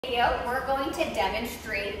Video, we're going to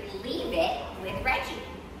demonstrate Leave It with Reggie.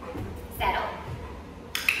 Settle.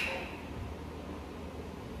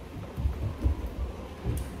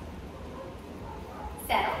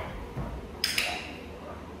 Settle.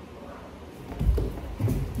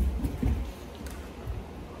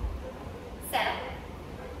 Settle.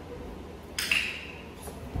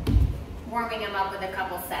 Warming him up with a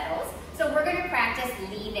couple settles. So we're going to practice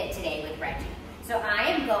Leave It today with Reggie. So I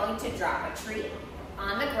am going to drop a treat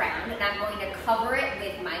on the ground and I'm going to cover it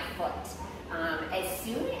with my foot. As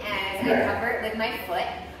soon as I cover it with my foot,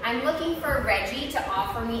 I'm looking for Reggie to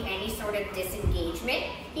offer me any sort of disengagement.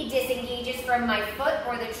 He disengages from my foot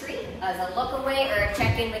or the treat as a look away or a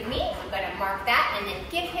check in with me. I'm going to mark that and then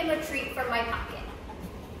give him a treat from my pocket.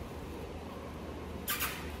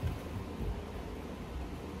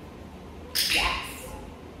 Yes.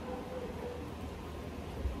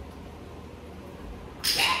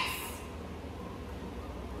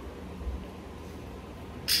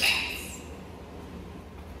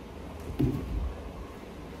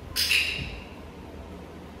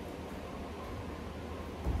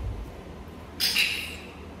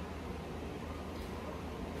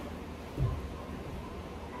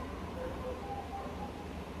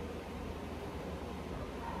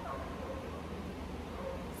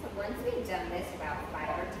 Once we've done this about 5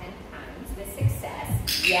 or 10 times with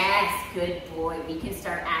success, yes, good boy, we can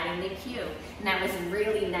start adding the cue. And that was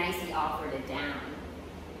really nice, he offered it down.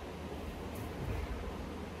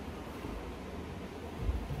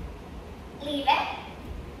 Leave it.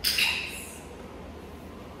 Yes.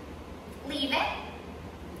 Leave it.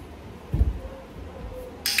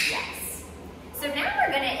 Yes. So now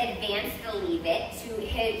we're going to advance the leave it to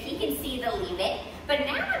he can see the leave it, but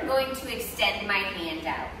now I'm going to extend my hand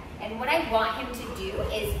out. And what I want him to do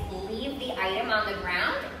is leave the item on the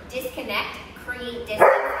ground, disconnect, create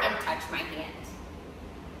distance, and touch my hand.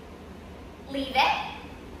 Leave it.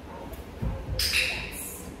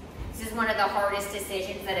 Yes. This is one of the hardest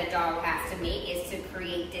decisions that a dog has to make, is to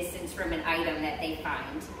create distance from an item that they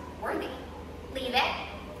find worthy. Leave it.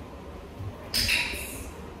 Yes.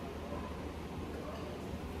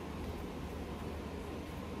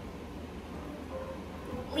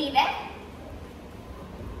 Leave it.